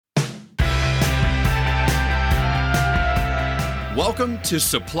Welcome to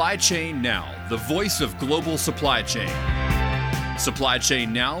Supply Chain Now, the voice of global supply chain. Supply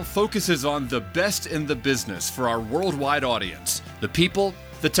Chain Now focuses on the best in the business for our worldwide audience, the people,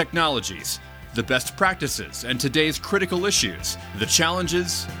 the technologies, the best practices, and today's critical issues, the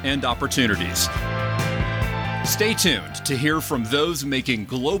challenges and opportunities. Stay tuned to hear from those making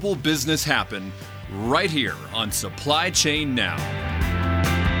global business happen right here on Supply Chain Now.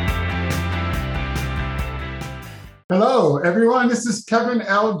 Hello, everyone. This is Kevin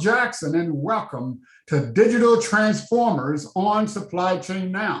L. Jackson, and welcome to Digital Transformers on Supply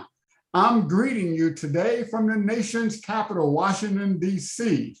Chain Now. I'm greeting you today from the nation's capital, Washington,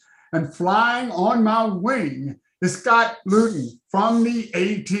 D.C., and flying on my wing is Scott Luton from the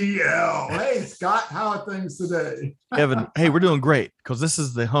ATL. Hey, Scott, how are things today? Kevin, hey, we're doing great because this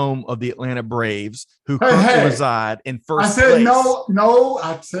is the home of the Atlanta Braves, who currently reside in first place.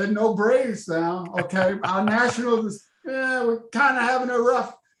 I said no Braves now. Okay, our Nationals, we're kind of having a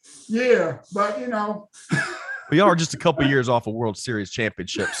rough year, but We are just a couple years off a World Series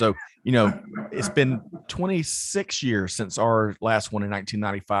championship. So, it's been 26 years since our last one in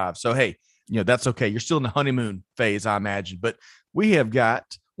 1995. So, hey, that's okay. You're still in the honeymoon phase, I imagine. But we have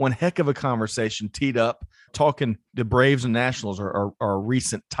got one heck of a conversation teed up, talking the Braves and Nationals are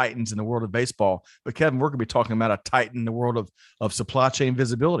recent titans in the world of baseball. But, Kevin, we're going to be talking about a titan in the world of supply chain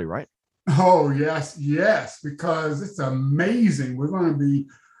visibility, right? Oh, yes, because it's amazing. We're going to be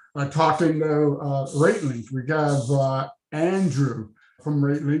talking to RateLink. We have Andrew from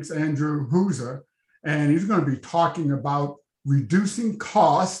RateLinks, Andrew Hooser, and he's going to be talking about reducing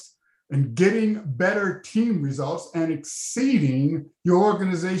costs and getting better team results and exceeding your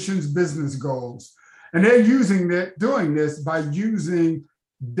organization's business goals. And they're doing this by using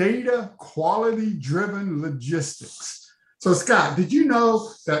data quality-driven logistics. So, Scott, did you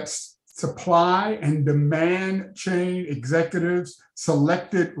know that supply and demand chain executives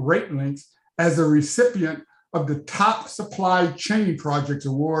selected RateLinks as a recipient of the Top Supply Chain Projects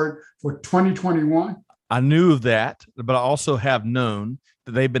Award for 2021? I knew of that, but I also have known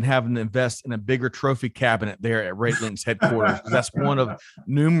that they've been having to invest in a bigger trophy cabinet there at RateLinks headquarters. That's one of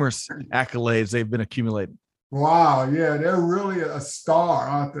numerous accolades they've been accumulating. Wow, yeah, they're really a star,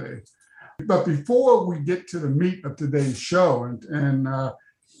 aren't they? But before we get to the meat of today's show and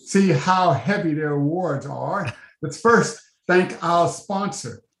see how heavy their awards are, let's first thank our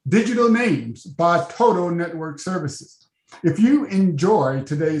sponsor, Digital Names by Total Network Services. If you enjoy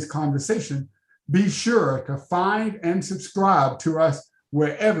today's conversation, be sure to find and subscribe to us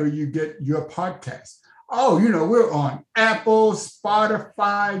wherever you get your podcasts. Oh, we're on Apple,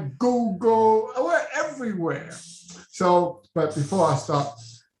 Spotify, Google, we're everywhere. So, but before I start,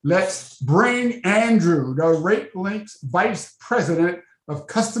 let's bring Andrew, the RateLinks Vice President of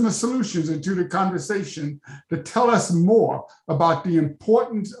Customer Solutions, into the conversation to tell us more about the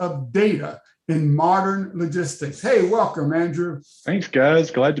importance of data in modern logistics. Hey, welcome, Andrew. Thanks,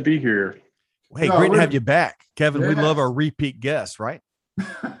 guys. Glad to be here. Hey, great to have you back. Kevin, we love our repeat guests, right?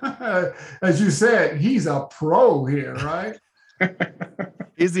 As you said, he's a pro here, right?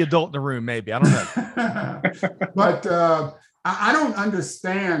 He's the adult in the room, maybe. I don't know. But I don't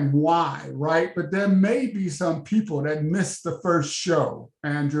understand why, right? But there may be some people that missed the first show,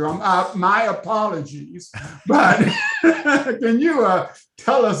 Andrew. My apologies. But can you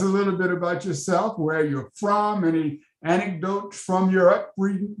tell us a little bit about yourself, where you're from, any anecdotes from your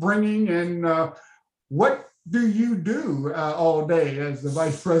upbringing, and what do you do all day as the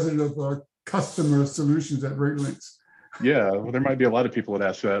Vice President of Customer Solutions at RateLinks? Yeah, well, there might be a lot of people that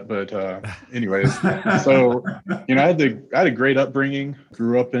ask that, but anyways, so I had a great upbringing.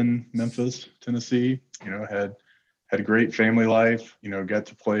 Grew up in Memphis, Tennessee. Had a great family life. Got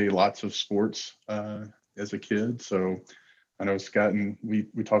to play lots of sports as a kid. So I know Scott and we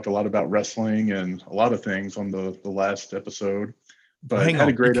talked a lot about wrestling and a lot of things on the last episode. But hang on,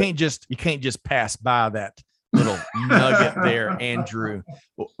 you can't just pass by that little nugget there, Andrew.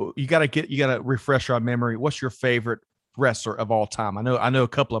 You gotta refresh our memory. What's your favorite wrestler of all time? I know a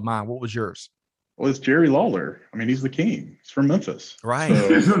couple of mine. What was yours? Well, it's Jerry Lawler. I mean, he's the king. He's from Memphis. Right.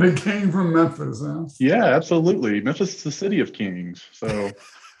 So the king from Memphis, huh? Yeah, absolutely. Memphis is the city of kings. So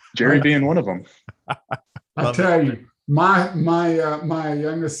Jerry being one of them. I tell you, my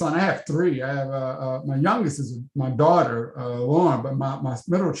youngest son, I have three. I have my youngest is my daughter, Lauren, but my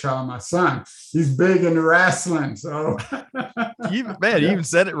middle child, my son, he's big into wrestling. So you even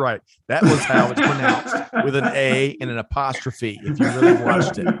said it right. That was how it's pronounced, with an A and an apostrophe, if you really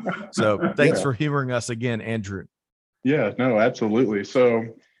watched it. So thanks for humoring us again, Andrew. Yeah, no, absolutely. So,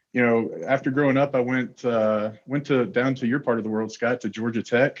 after growing up, I went down to your part of the world, Scott, to Georgia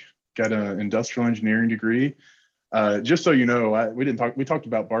Tech, got an industrial engineering degree. Just so you know, we talked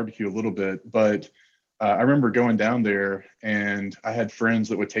about barbecue a little bit, but I remember going down there and I had friends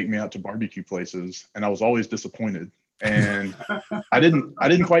that would take me out to barbecue places and I was always disappointed. And I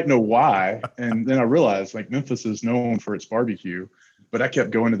didn't quite know why. And then I realized like Memphis is known for its barbecue, but I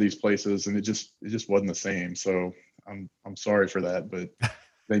kept going to these places and it just wasn't the same. So I'm sorry for that, but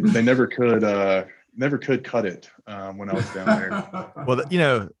they never could cut it when I was down there.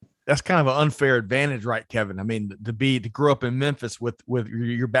 Well, that's kind of an unfair advantage, right, Kevin? I mean, to grow up in Memphis with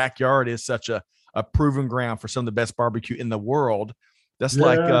your backyard is such a proven ground for some of the best barbecue in the world. That's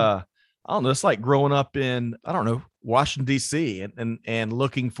like I don't know, it's like growing up in, I don't know, Washington, D.C. and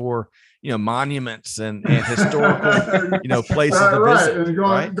looking for, monuments and historical, places to visit.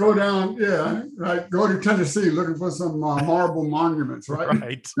 And go down, go to Tennessee looking for some marble monuments, right?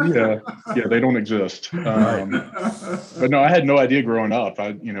 Right. Yeah, they don't exist. But no, I had no idea growing up.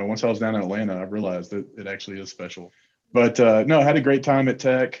 Once I was down in Atlanta, I realized that it actually is special. But no, I had a great time at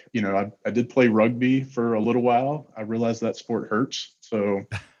Tech. I did play rugby for a little while. I realized that sport hurts. So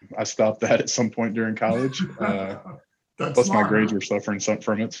I stopped that at some point during college. Plus my grades were suffering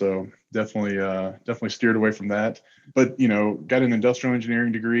from it. So definitely steered away from that. But, got an industrial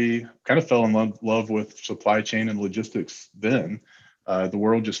engineering degree, kind of fell in love with supply chain and logistics then. The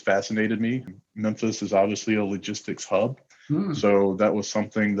world just fascinated me. Memphis is obviously a logistics hub. So that was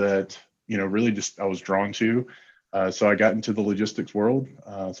something that, really just I was drawn to. So I got into the logistics world,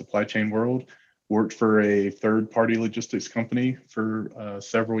 supply chain world, worked for a third-party logistics company for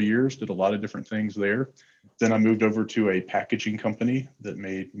several years, did a lot of different things there. Then I moved over to a packaging company that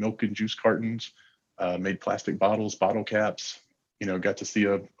made milk and juice cartons, made plastic bottles, bottle caps, got to see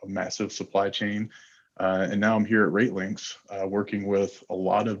a massive supply chain. And now I'm here at RateLinks, working with a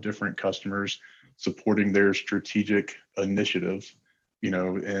lot of different customers, supporting their strategic initiatives,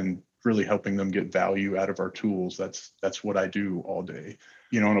 and really helping them get value out of our tools. That's what I do all day.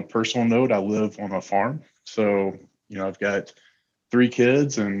 On a personal note, I live on a farm. So, I've got 3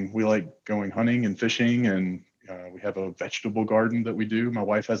 kids and we like going hunting and fishing, and we have a vegetable garden that we do. My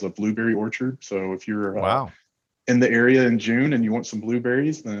wife has a blueberry orchard. So if you're in the area in June and you want some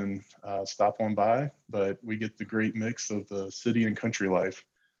blueberries, then stop on by. But we get the great mix of the city and country life.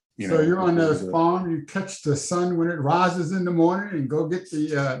 So you're on this farm, you catch the sun when it rises in the morning and go get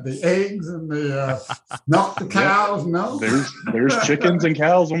the eggs and milk the cows. No, there's chickens and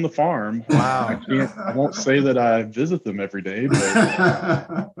cows on the farm. Wow. I won't say that I visit them every day, but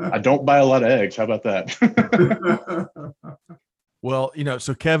I don't buy a lot of eggs. How about that? Well,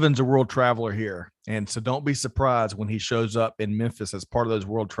 so Kevin's a world traveler here. And so don't be surprised when he shows up in Memphis as part of those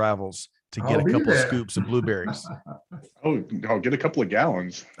world travels to get a couple of scoops of blueberries. I'll get a couple of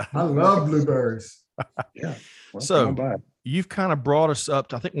gallons. I love blueberries. Yeah. Well, so you've kind of brought us up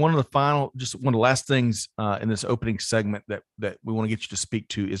to, I think one of the last things in this opening segment that we want to get you to speak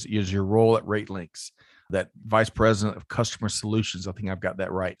to is your role at RateLinks, that Vice President of Customer Solutions. I think I've got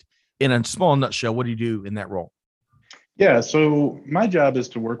that right. In a small nutshell, what do you do in that role? Yeah, so my job is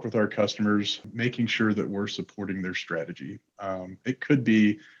to work with our customers, making sure that we're supporting their strategy. It could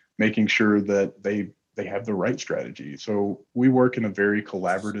be making sure that they have the right strategy. So we work in a very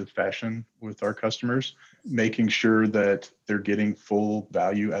collaborative fashion with our customers, making sure that they're getting full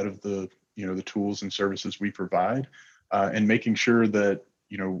value out of the tools and services we provide, and making sure that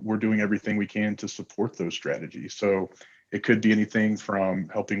we're doing everything we can to support those strategies. So it could be anything from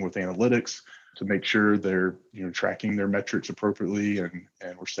helping with analytics to make sure they're tracking their metrics appropriately and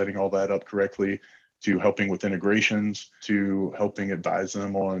we're setting all that up correctly, to helping with integrations, to helping advise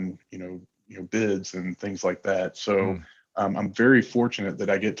them on bids and things like that. So I'm very fortunate that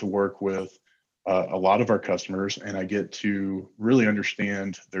I get to work with a lot of our customers and I get to really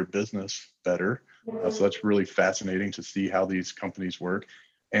understand their business better. So that's really fascinating to see how these companies work.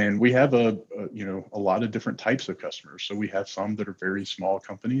 And we have a lot of different types of customers. So we have some that are very small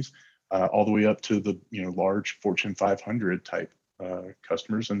companies, all the way up to the large Fortune 500 type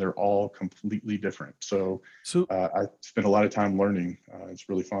customers, and they're all completely different. So I spend a lot of time learning. It's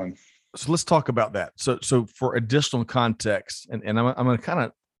really fun. So let's talk about that. So for additional context, and I'm going to kind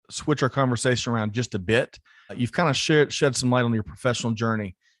of switch our conversation around just a bit. You've kind of shed some light on your professional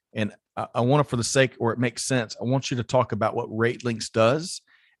journey, and I want to, for the sake, or it makes sense, I want you to talk about what RateLinks does,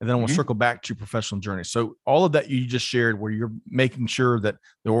 and then I want to circle back to your professional journey. So all of that you just shared, where you're making sure that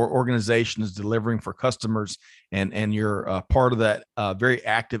the organization is delivering for customers, and you're part of that very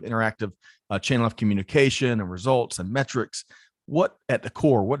active, interactive channel of communication and results and metrics. What at the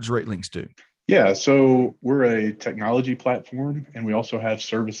core, what does RateLinks do? Yeah, so we're a technology platform, and we also have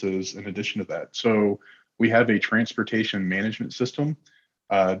services in addition to that. So we have a transportation management system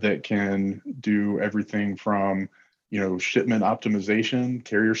that can do everything from, shipment optimization,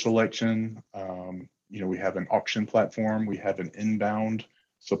 carrier selection. We have an auction platform. We have an inbound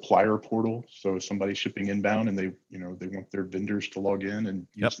supplier portal. So if somebody's shipping inbound and they want their vendors to log in and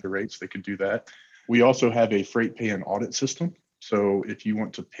use their rates, they could do that. We also have a freight pay and audit system. So if you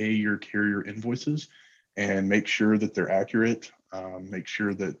want to pay your carrier invoices and make sure that they're accurate, make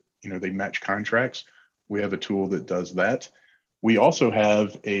sure that, they match contracts, we have a tool that does that. We also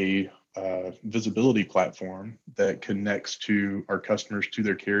have a visibility platform that connects to our customers, to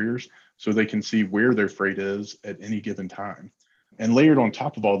their carriers, so they can see where their freight is at any given time. And layered on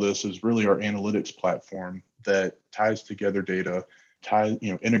top of all this is really our analytics platform that ties together data,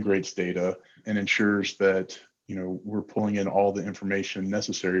 integrates data, and ensures that, we're pulling in all the information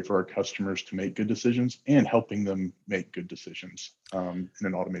necessary for our customers to make good decisions and helping them make good decisions in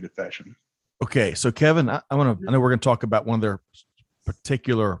an automated fashion. Okay, so Kevin, I know we're going to talk about one of their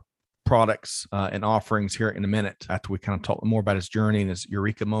particular products and offerings here in a minute after we kind of talk more about his journey and his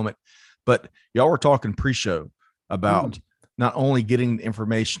eureka moment. But y'all were talking pre-show about not only getting the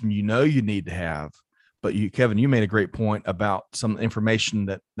information you need to have, but Kevin, you made a great point about some information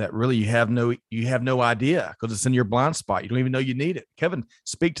that really you have no idea because it's in your blind spot. You don't even know you need it. Kevin,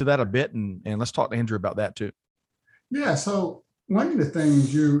 speak to that a bit, and let's talk to Andrew about that too. Yeah. So one of the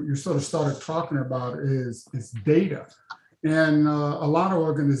things you sort of started talking about is data, and a lot of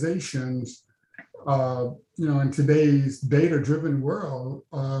organizations, in today's data-driven world,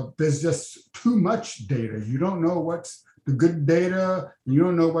 there's just too much data. You don't know what's the good data, and you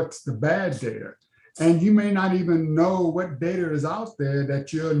don't know what's the bad data. And you may not even know what data is out there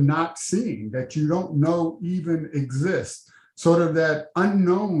that you're not seeing, that you don't know even exists. Sort of that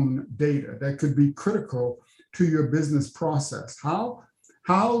unknown data that could be critical to your business process. How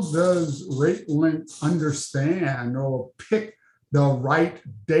does RateLink understand or pick the right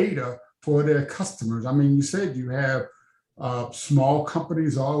data for their customers? I mean, you said you have small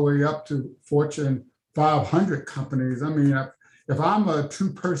companies all the way up to Fortune 500 companies. I mean, if I'm a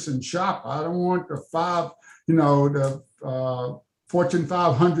two-person shop, I don't want the Fortune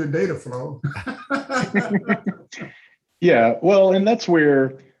 500 data flow. Yeah, well, and that's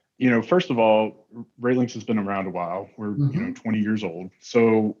where, first of all, RateLinks has been around a while. We're 20 years old,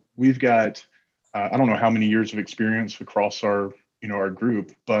 so we've got I don't know how many years of experience across our our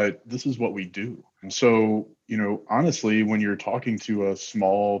group, but this is what we do. And so honestly, when you're talking to a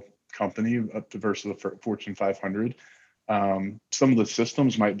small company up to versus the Fortune 500. Some of the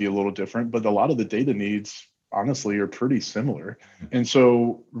systems might be a little different, but a lot of the data needs, honestly, are pretty similar. And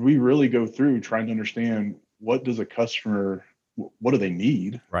so we really go through trying to understand what does a customer, what do they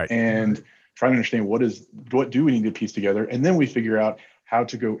need? Right. And trying to understand what do we need to piece together? And then we figure out how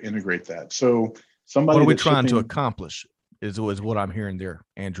to go integrate that. So somebody what are we trying to accomplish is what I'm hearing there,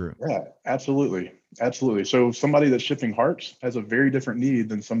 Andrew. Yeah, absolutely. Absolutely. So somebody that's shipping hearts has a very different need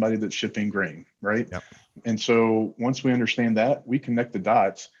than somebody that's shipping grain, right? Yep. And so once we understand that, we connect the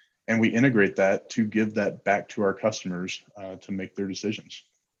dots and we integrate that to give that back to our customers to make their decisions.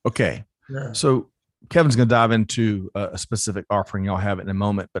 Okay. Yeah. So Kevin's going to dive into a specific offering y'all have in a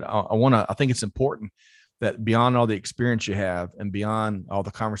moment, but I think it's important that beyond all the experience you have and beyond all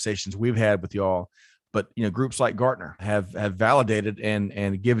the conversations we've had with y'all, but groups like Gartner have validated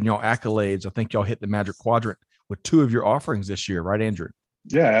and given y'all accolades. I think y'all hit the Magic Quadrant with 2 of your offerings this year, right, Andrew?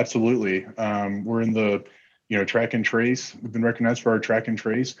 Yeah, absolutely. We're in the track and trace. We've been recognized for our track and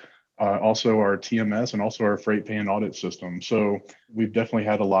trace, also our TMS, and also our freight pay and audit system. So we've definitely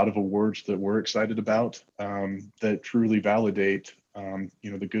had a lot of awards that we're excited about that truly validate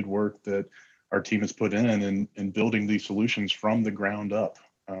the good work that our team has put in building these solutions from the ground up.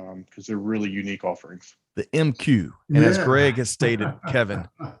 Because they're really unique offerings. The MQ. And as Greg has stated, Kevin,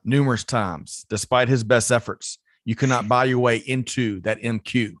 numerous times, despite his best efforts, you cannot buy your way into that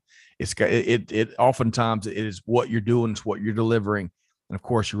MQ. It oftentimes it is what you're doing, it's what you're delivering, and of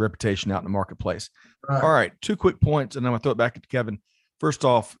course your reputation out in the marketplace. Right. All right, 2 quick points, and then I'm gonna throw it back to Kevin. First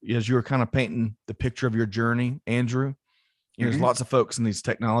off, as you were kind of painting the picture of your journey, Andrew, there's lots of folks in these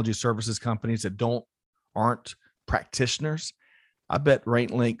technology services companies that aren't practitioners. I bet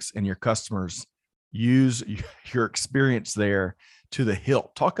RateLinks and your customers use your experience there to the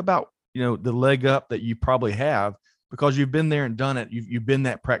hilt. Talk about, the leg up that you probably have because you've been there and done it. You've been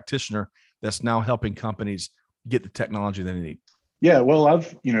that practitioner that's now helping companies get the technology they need. Yeah, well,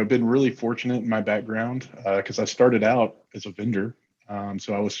 I've, been really fortunate in my background because I started out as a vendor.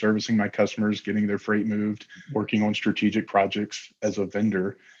 So I was servicing my customers, getting their freight moved, working on strategic projects as a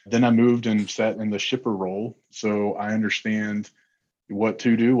vendor. Then I moved and sat in the shipper role. So I understand what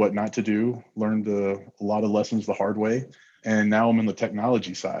to do, what not to do, learned a lot of lessons the hard way. and now I'm in the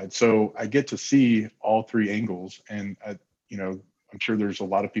technology side. So I get to see all three angles. And, I'm sure there's a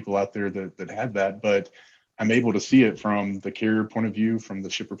lot of people out there that have that, but I'm able to see it from the carrier point of view, from the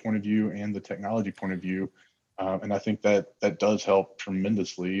shipper point of view, and the technology point of view. And I think that does help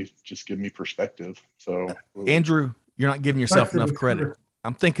tremendously, just give me perspective. So, Andrew, you're not giving yourself enough credit.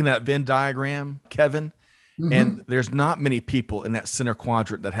 I'm thinking that Venn diagram, Kevin, and there's not many people in that center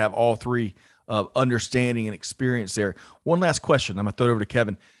quadrant that have all three understanding and experience there. One last question. I'm going to throw it over to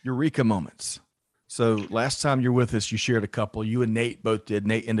Kevin. Eureka moments. So last time you're with us, you shared a couple. You and Nate both did.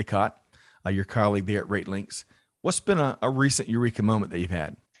 Nate Endicott, your colleague there at RateLinks. What's been a recent Eureka moment that you've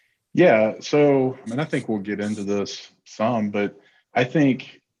had? Yeah. So, I think we'll get into this some, but I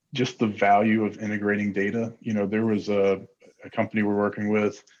think just the value of integrating data. There was a company we're working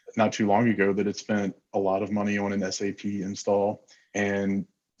with not too long ago that had spent a lot of money on an SAP install, and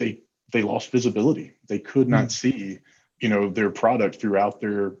they lost visibility. They could not see, their product throughout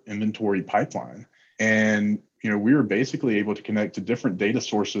their inventory pipeline. And, we were basically able to connect to different data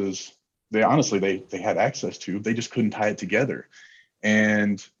sources. They had access to, they just couldn't tie it together.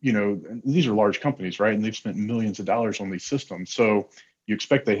 And, these are large companies, right? And they've spent millions of dollars on these systems. So you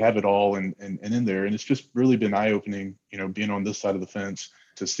expect they have it all and in there. And it's just really been eye-opening, being on this side of the fence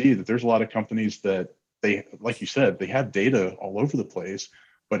to see that there's a lot of companies that they, like you said, they have data all over the place,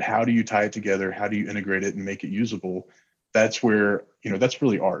 but how do you tie it together? How do you integrate it and make it usable? That's where, that's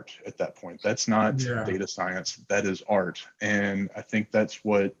really art at that point. That's not data science, that is art. And I think that's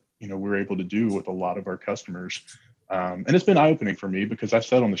what, we're able to do with a lot of our customers. And it's been eye-opening for me because I've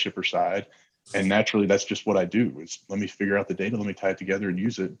sat on the shipper side, and naturally that's just what I do is let me figure out the data, let me tie it together and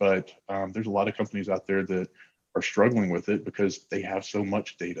use it. But there's a lot of companies out there that are struggling with it because they have so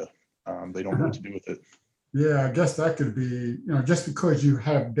much data. They don't know what to do with it. Yeah, I guess that could be, just because you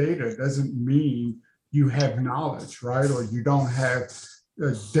have data doesn't mean you have knowledge, right? Or you don't have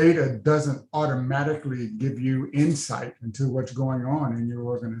data doesn't automatically give you insight into what's going on in your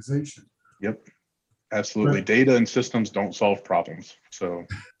organization. Yep, absolutely. But data and systems don't solve problems, so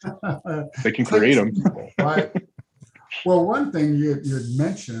they can create them. Right. Well, one thing you had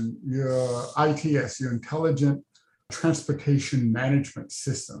mentioned, your ITS, your Intelligent Transportation Management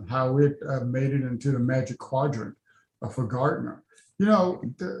System, how it made it into the Magic Quadrant for Gartner.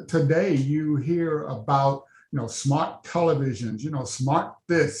 Today you hear about, smart televisions, smart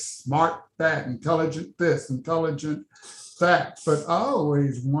this, smart that, intelligent this, intelligent that. But I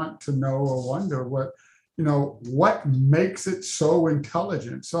always want to know or wonder what makes it so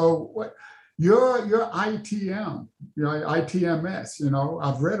intelligent. So what your ITM, ITMS,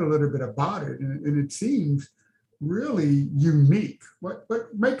 I've read a little bit about it, and it seems really unique. What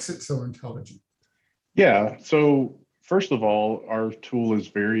makes it so intelligent? Yeah. So first of all, our tool is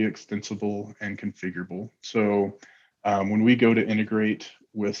very extensible and configurable. So when we go to integrate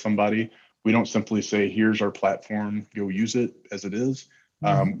with somebody, we don't simply say, here's our platform, go use it as it is.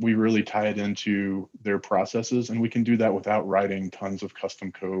 We really tie it into their processes, and we can do that without writing tons of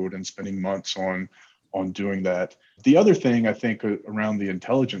custom code and spending months on doing that. The other thing I think around the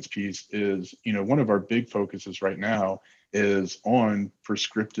intelligence piece is, one of our big focuses right now is on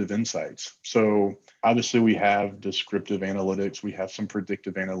prescriptive insights. So obviously we have descriptive analytics, we have some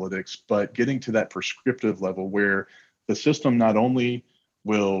predictive analytics, but getting to that prescriptive level where the system not only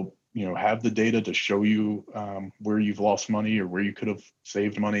will have the data to show you where you've lost money or where you could have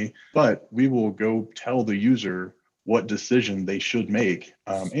saved money, but we will go tell the user what decision they should make,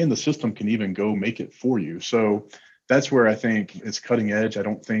 and the system can even go make it for you. So that's where I think it's cutting edge. I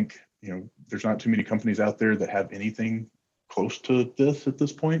don't think there's not too many companies out there that have anything close to this at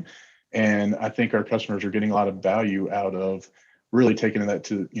this point, and I think our customers are getting a lot of value out of really taking that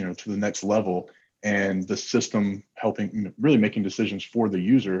to the next level, and the system helping really making decisions for the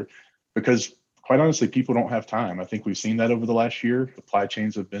user, because quite honestly, people don't have time. I think we've seen that over the last year. Supply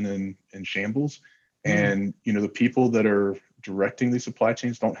chains have been in shambles, and the people that are directing these supply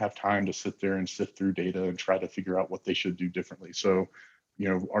chains don't have time to sit there and sift through data and try to figure out what they should do differently. So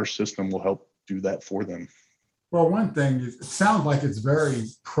our system will help do that for them. Well, one thing is, it sounds like it's very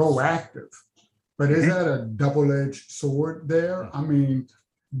proactive, but is that a double-edged sword there? I mean,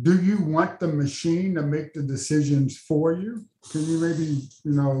 do you want the machine to make the decisions for you? Can you maybe,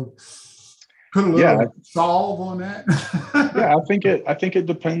 put a little solve on that? Yeah, I think it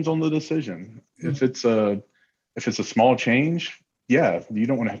depends on the decision. If it's a small change, you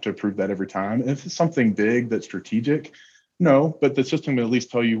don't want to have to approve that every time. If it's something big that's strategic, no, but the system will at least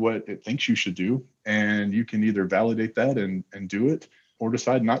tell you what it thinks you should do, and you can either validate that and do it or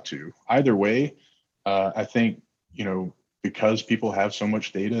decide not to. Either way, I think, because people have so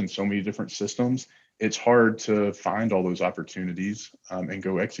much data and so many different systems, it's hard to find all those opportunities and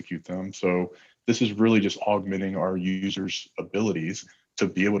go execute them. So this is really just augmenting our users' abilities to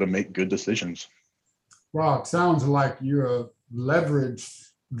be able to make good decisions. Wow, it sounds like you leveraged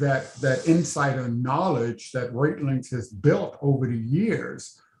that insight and knowledge that RateLinks has built over the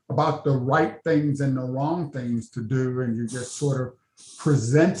years about the right things and the wrong things to do, and you just sort of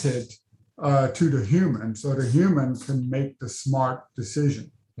present it to the human so the human can make the smart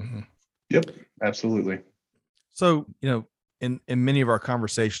decision. Mm-hmm. Yep, absolutely. So, in many of our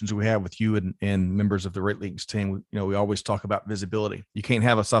conversations we have with you and members of the RateLinks team, we always talk about visibility. You can't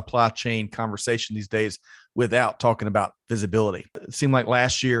have a supply chain conversation these days without talking about visibility. It seemed like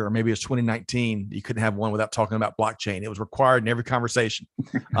last year, or maybe it was 2019, you couldn't have one without talking about blockchain. It was required in every conversation.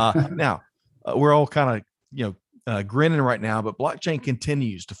 Now, we're all kind of, grinning right now, but blockchain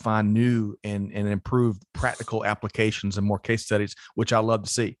continues to find new and improved practical applications and more case studies, which I love to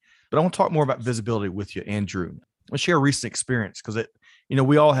see. But I want to talk more about visibility with you, Andrew. Let's share a recent experience, because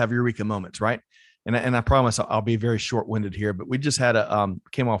we all have eureka moments, right? And I promise I'll be very short-winded here, but we just had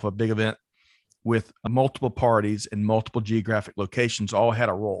came off a big event with multiple parties in multiple geographic locations, all had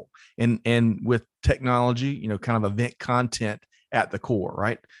a role, and with technology, kind of event content at the core,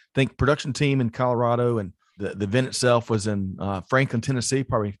 right? Think production team in Colorado, and the event itself was in Franklin, Tennessee,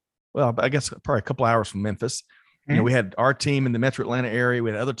 probably a couple hours from Memphis. Mm-hmm. We had our team in the Metro Atlanta area.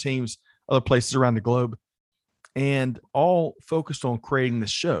 We had other teams, other places around the globe, and all focused on creating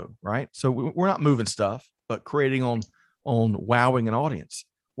this show, right? So we're not moving stuff, but creating on wowing an audience.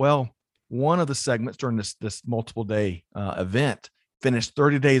 Well, one of the segments during this multiple day event finished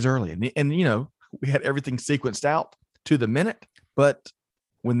 30 days early, and we had everything sequenced out to the minute. But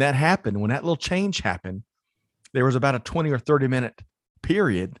when that happened, when that little change happened, there was about a 20 or 30 minute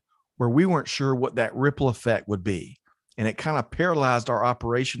period where we weren't sure what that ripple effect would be, and it kind of paralyzed our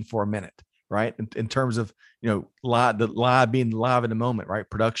operation for a minute, right? In terms of the live being live in the moment, right?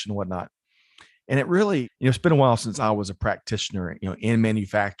 Production and whatnot. And it really, it's been a while since I was a practitioner, in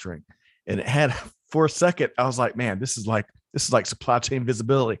manufacturing, and it had, for a second, I was like, man, this is like supply chain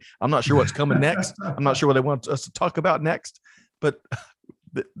visibility. I'm not sure what's coming next. I'm not sure what they want us to talk about next. But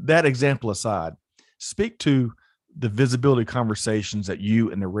that example aside, speak to the visibility conversations that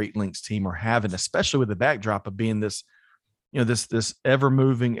you and the RateLinks team are having, especially with the backdrop of being this, this ever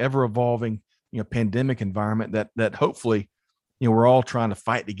moving, ever evolving, pandemic environment that hopefully, we're all trying to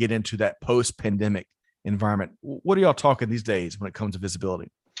fight to get into that post-pandemic environment. What are y'all talking these days when it comes to visibility?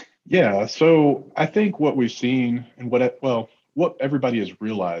 Yeah. So I think what we've seen and what everybody has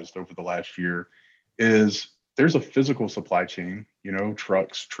realized over the last year is there's a physical supply chain,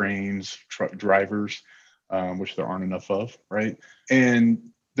 trucks, trains, truck drivers, which there aren't enough of, right? And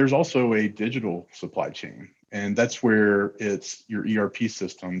there's also a digital supply chain. And that's where it's your ERP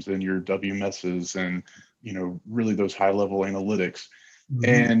systems and your WMSs and, really those high level analytics. Mm-hmm.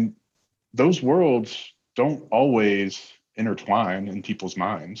 And those worlds don't always intertwine in people's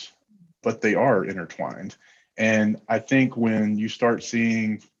minds, but they are intertwined. And I think when you start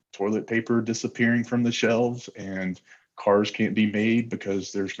seeing toilet paper disappearing from the shelves and cars can't be made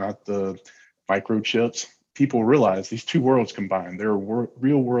because there's not the microchips, people realize these two worlds combined. There are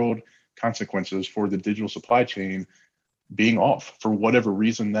real world consequences for the digital supply chain being off for whatever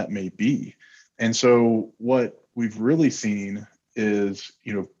reason that may be. And so what we've really seen is,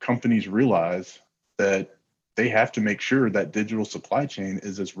 companies realize that they have to make sure that digital supply chain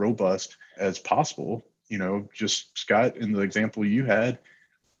is as robust as possible. Just Scott, in the example you had,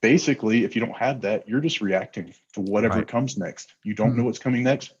 basically, if you don't have that, you're just reacting to whatever comes next. You don't know what's coming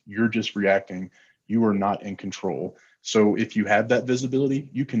next. You're just reacting. You are not in control. So if you have that visibility,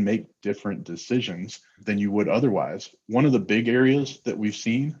 you can make different decisions than you would otherwise. One of the big areas that we've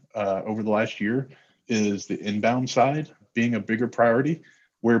seen over the last year is the inbound side being a bigger priority,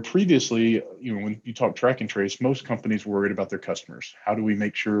 where previously, when you talk track and trace, most companies were worried about their customers. How do we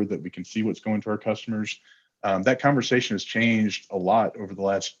make sure that we can see what's going to our customers? That conversation has changed a lot over the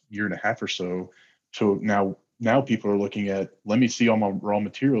last year and a half or so. So now people are looking at, let me see all my raw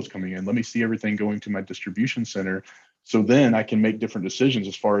materials coming in. Let me see everything going to my distribution center. So then I can make different decisions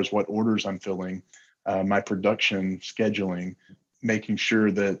as far as what orders I'm filling, my production scheduling, making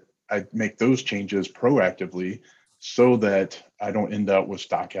sure that I make those changes proactively so that I don't end up with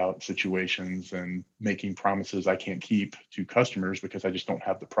stock out situations and making promises I can't keep to customers because I just don't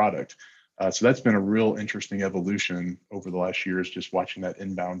have the product. So that's been a real interesting evolution over the last years, just watching that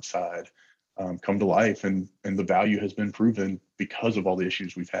inbound side come to life, and the value has been proven because of all the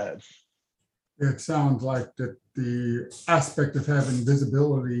issues we've had. It sounds like that the aspect of having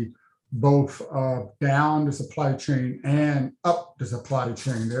visibility both down the supply chain and up the supply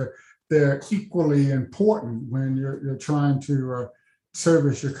chain, they're equally important when you're trying to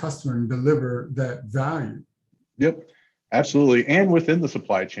service your customer and deliver that value. Yep, absolutely. And within the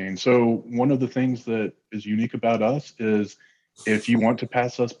supply chain. So one of the things that is unique about us is if you want to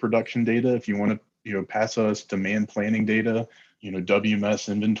pass us production data, if you want to, pass us demand planning data,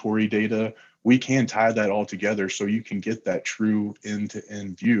 WMS inventory data, we can tie that all together so you can get that true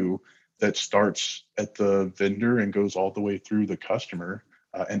end-to-end view that starts at the vendor and goes all the way through the customer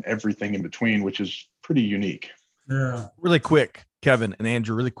and everything in between, which is pretty unique. Yeah. Really quick, Kevin and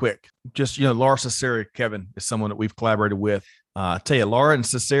Andrew, really quick. Just, Laura Cesari, Kevin, is someone that we've collaborated with. I tell you, Laura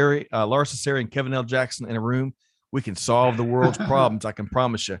Cesari and Kevin L. Jackson in a room, we can solve the world's problems, I can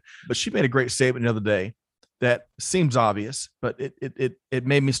promise you. But she made a great statement the other day that seems obvious, but it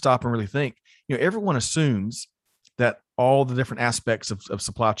made me stop and really think. Everyone assumes that all the different aspects of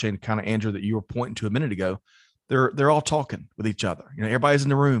supply chain, kind of, Andrew, that you were pointing to a minute ago, they're all talking with each other. Everybody's in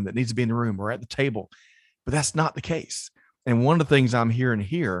the room that needs to be in the room or at the table, but that's not the case. And one of the things I'm hearing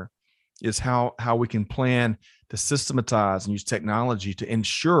here is how we can plan to systematize and use technology to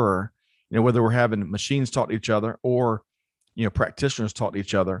ensure, whether we're having machines talk to each other or, practitioners talk to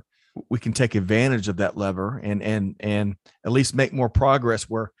each other, we can take advantage of that lever and at least make more progress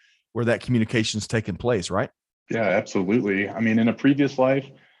where that communication is taking place, right? Yeah, absolutely. I mean, in a previous life,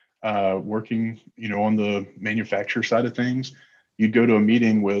 working, on the manufacturer side of things, you'd go to a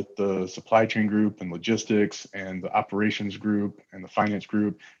meeting with the supply chain group and logistics and the operations group and the finance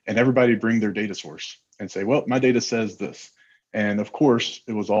group, and everybody bring their data source and say, well, my data says this. And of course,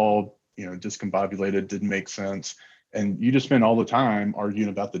 it was all, discombobulated, didn't make sense. And you just spend all the time arguing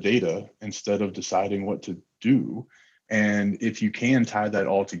about the data instead of deciding what to do. And if you can tie that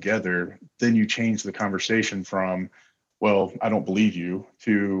all together, then you change the conversation from, well, I don't believe you,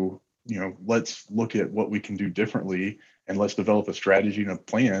 to, let's look at what we can do differently and let's develop a strategy and a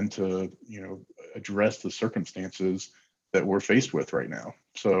plan to, address the circumstances that we're faced with right now.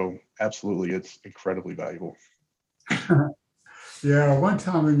 So absolutely, it's incredibly valuable. Yeah, one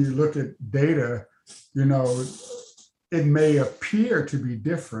time when you look at data, it may appear to be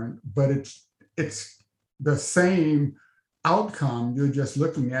different, but it's the same outcome. You're just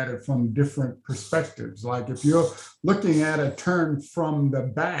looking at it from different perspectives. Like if you're looking at a turn from the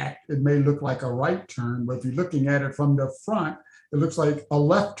back, it may look like a right turn, but if you're looking at it from the front, it looks like a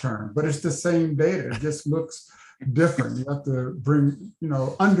left turn, but it's the same data. It just looks different. You have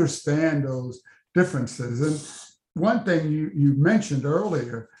to understand those differences. And one thing you mentioned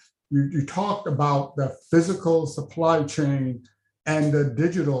earlier, you talked about the physical supply chain and the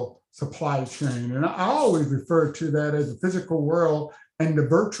digital supply chain. And I always refer to that as the physical world and the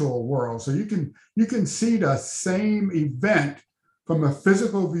virtual world. So you can see the same event from a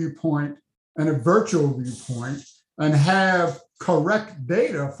physical viewpoint and a virtual viewpoint and have correct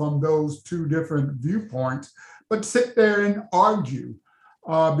data from those two different viewpoints, but sit there and argue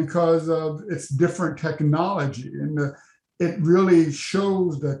because of its different technology. And it really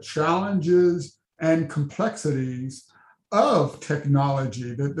shows the challenges and complexities of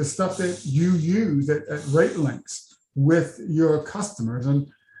technology, the stuff that you use at RateLinx with your customers.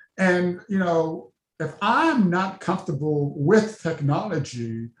 And if I'm not comfortable with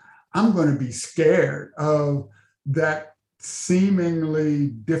technology, I'm going to be scared of that seemingly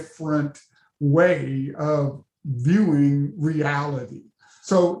different way of viewing reality.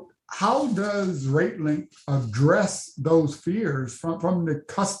 So how does RateLinx address those fears from the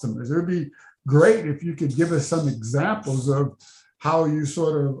customers? It would be great if you could give us some examples of how you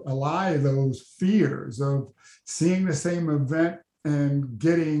sort of allay those fears of seeing the same event and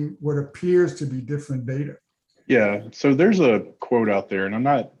getting what appears to be different data. Yeah, so there's a quote out there, and I'm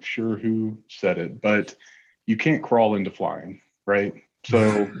not sure who said it, but you can't crawl into flying, right?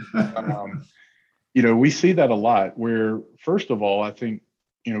 So, we see that a lot where, first of all, I think,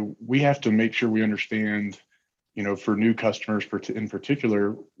 we have to make sure we understand, for new customers in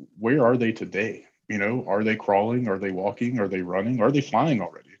particular, where are they today? Are they crawling? Are they walking? Are they running? Are they flying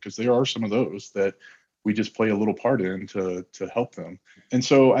already? Because there are some of those that we just play a little part in to help them. And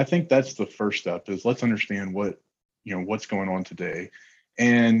so I think that's the first step is let's understand what's going on today.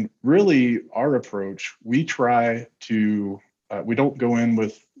 And really our approach, we try to, we don't go in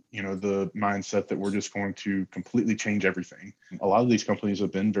with, the mindset that we're just going to completely change everything. A lot of these companies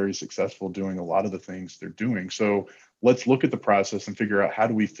have been very successful doing a lot of the things they're doing. So let's look at the process and figure out how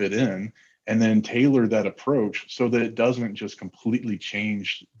do we fit in and then tailor that approach so that it doesn't just completely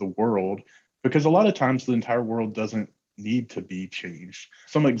change the world, because a lot of times the entire world doesn't need to be changed.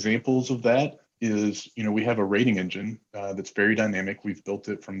 Some examples of that is, we have a rating engine that's very dynamic. We've built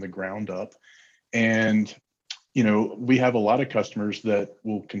it from the ground up. And we have a lot of customers that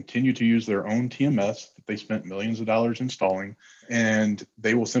will continue to use their own TMS that they spent millions of dollars installing, and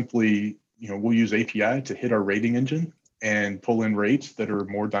they will simply, we'll use API to hit our rating engine and pull in rates that are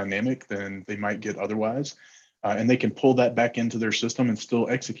more dynamic than they might get otherwise. And they can pull that back into their system and still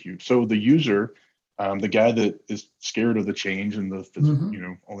execute. So the user, the guy that is scared of the change and the physical,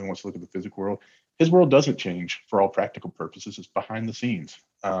 only wants to look at the physical world, his world doesn't change for all practical purposes. It's behind the scenes.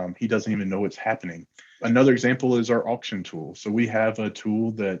 He doesn't even know it's happening. Another example is our auction tool. So we have a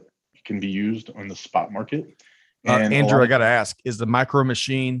tool that can be used on the spot market. And Andrew, I got to ask, is the Micro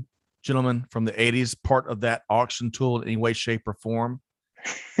Machine, gentlemen, from the 80s part of that auction tool in any way, shape, or form?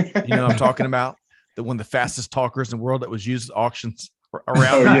 You know what I'm talking about? One of the fastest talkers in the world that was used at auctions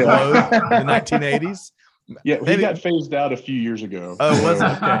around the globe in the 1980s. Yeah, he got phased out a few years ago. Oh, was it?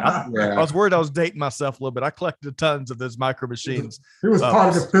 Okay. I was worried I was dating myself a little bit. I collected tons of those Micro Machines. He was part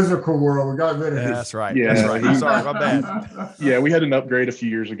of the physical world. We got rid of it. That's right. Yeah, that's right. I'm sorry, my bad. Yeah, we had an upgrade a few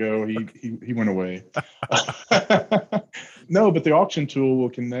years ago. He went away. No, but the auction tool will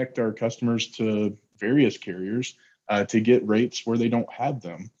connect our customers to various carriers to get rates where they don't have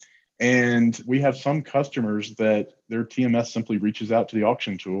them. And we have some customers that their TMS simply reaches out to the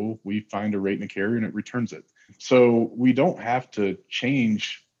auction tool. We find a rate in a carrier and it returns it. So we don't have to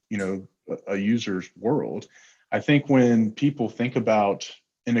change, a user's world. I think when people think about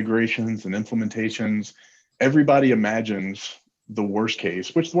integrations and implementations, everybody imagines the worst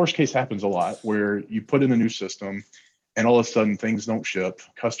case, which the worst case happens a lot, where you put in a new system and all of a sudden things don't ship.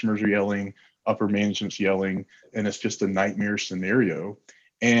 Customers are yelling, upper management's yelling, and it's just a nightmare scenario.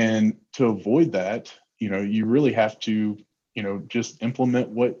 And to avoid that, you really have to, just implement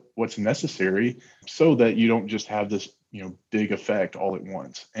what's necessary so that you don't just have this, big effect all at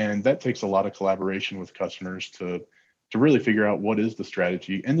once. And that takes a lot of collaboration with customers to really figure out what is the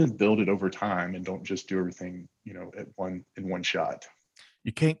strategy and then build it over time and don't just do everything, in one shot.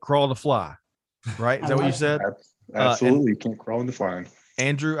 You can't crawl to fly, right? Is that what you said? Absolutely. You can't crawl into flying.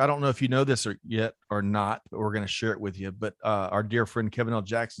 Andrew, I don't know if you know this yet or not, but we're going to share it with you. But our dear friend Kevin L.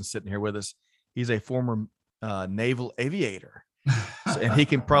 Jackson sitting here with us. He's a former naval aviator, and he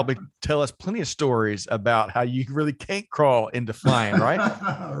can probably tell us plenty of stories about how you really can't crawl into flying, right?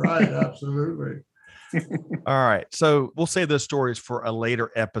 Right, absolutely. All right, so we'll save those stories for a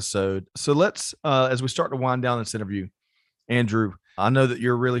later episode. So let's, as we start to wind down this interview, Andrew, I know that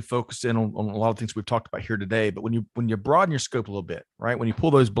you're really focused in on a lot of things we've talked about here today, but when you broaden your scope a little bit, right? When you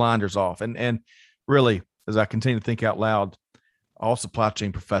pull those blinders off and really, as I continue to think out loud, all supply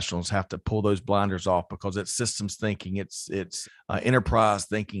chain professionals have to pull those blinders off because it's systems thinking, it's enterprise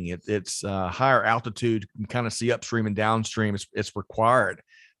thinking, it's higher altitude, you can kind of see upstream and downstream. It's required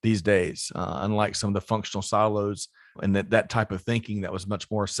these days, unlike some of the functional silos and that type of thinking that was much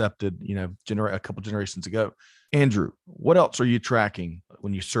more accepted, a couple generations ago. Andrew, what else are you tracking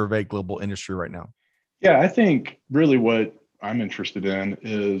when you survey global industry right now? Yeah, I think really what I'm interested in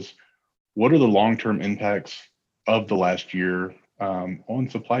is what are the long-term impacts of the last year on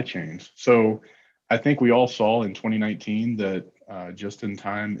supply chains. So I think we all saw in 2019 that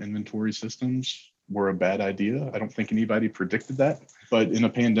just-in-time inventory systems were a bad idea. I don't think anybody predicted that, but in a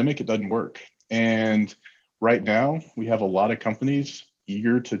pandemic, it doesn't work. And right now, we have a lot of companies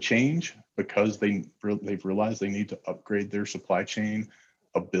eager to change because they've realized they need to upgrade their supply chain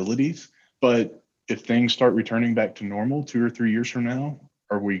abilities. But if things start returning back to normal 2 or 3 years from now,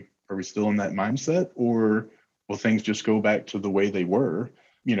 are we still in that mindset, or will things just go back to the way they were,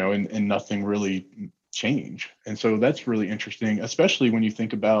 and nothing really change? And so that's really interesting, especially when you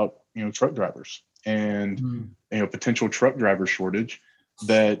think about, truck drivers and, potential truck driver shortage,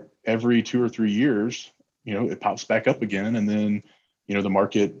 that every 2 or 3 years, it pops back up again. And then, the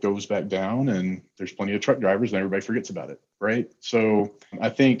market goes back down and there's plenty of truck drivers and everybody forgets about it. Right. So I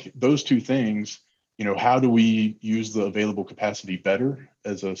think those two things, how do we use the available capacity better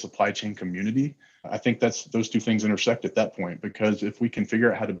as a supply chain community? I think those two things intersect at that point, because if we can figure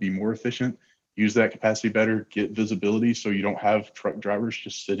out how to be more efficient, use that capacity better, get visibility so you don't have truck drivers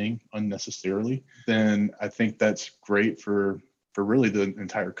just sitting unnecessarily, then I think that's great for really the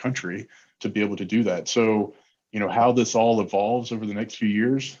entire country to be able to do that. So, how this all evolves over the next few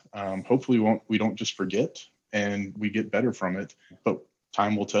years, hopefully we don't just forget and we get better from it, but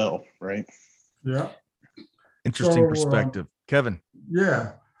time will tell, right? Yeah. Interesting perspective. Kevin.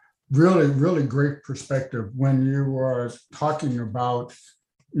 Yeah, really, really great perspective when you are talking about,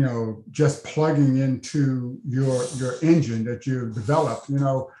 just plugging into your engine that you've developed.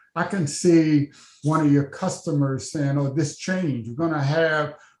 I can see one of your customers saying, oh, this change, we're going to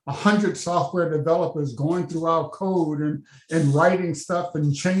have 100 software developers going through our code and writing stuff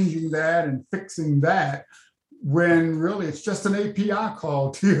and changing that and fixing that. when really it's just an API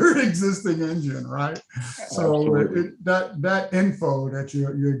call to your existing engine, right? So that info that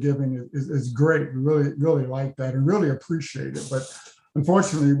you're giving is great. We really like that and really appreciate it. But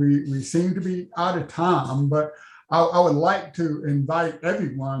unfortunately, we seem to be out of time. But I would like to invite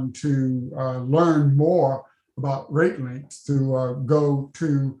everyone to learn more about RateLinks, to go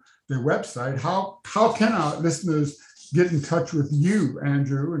to their website. How can our listeners get in touch with you,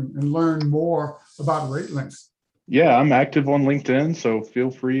 Andrew, and learn more about RateLinks? Yeah, I'm active on LinkedIn, so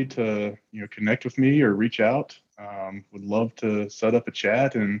feel free to connect with me or reach out. Would love to set up a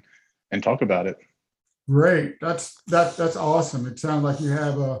chat and talk about it. Great, that's awesome. It sounds like you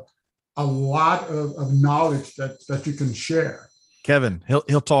have a lot of knowledge that you can share. Kevin,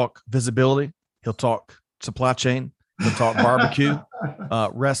 he'll talk visibility, he'll talk supply chain, he'll talk barbecue,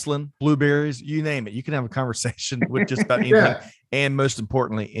 wrestling, blueberries, you name it. You can have a conversation with just about anything, and most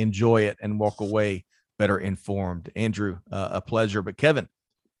importantly, enjoy it and walk away better informed. Andrew, a pleasure. But Kevin,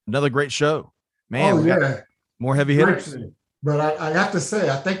 another great show, man. Oh, yeah, more heavy hitters. But I have to say,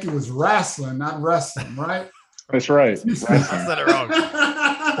 I think it was wrestling, not wrestling, right? That's right. I said it wrong.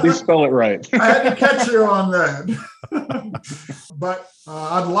 Please spell it right. I had to catch you on that. But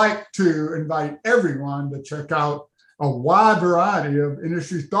I'd like to invite everyone to check out a wide variety of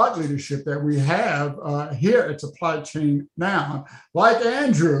industry thought leadership that we have here at Supply Chain Now, like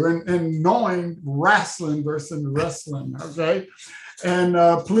Andrew, and knowing wrestling versus wrestling, okay? And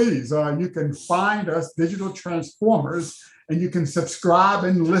please, you can find us, Digital Transformers, and you can subscribe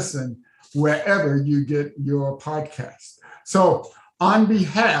and listen wherever you get your podcast. So on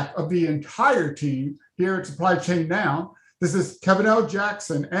behalf of the entire team here at Supply Chain Now, this is Kevin L.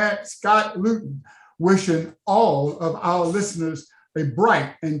 Jackson and Scott Luton, wishing all of our listeners a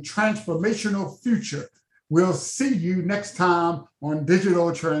bright and transformational future. We'll see you next time on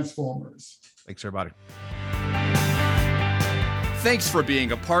Digital Transformers. Thanks, everybody. Thanks for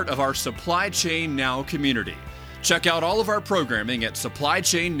being a part of our Supply Chain Now community. Check out all of our programming at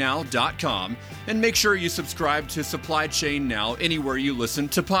supplychainnow.com and make sure you subscribe to Supply Chain Now anywhere you listen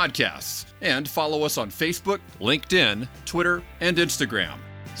to podcasts. And follow us on Facebook, LinkedIn, Twitter, and Instagram.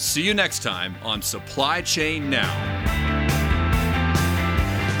 See you next time on Supply Chain Now.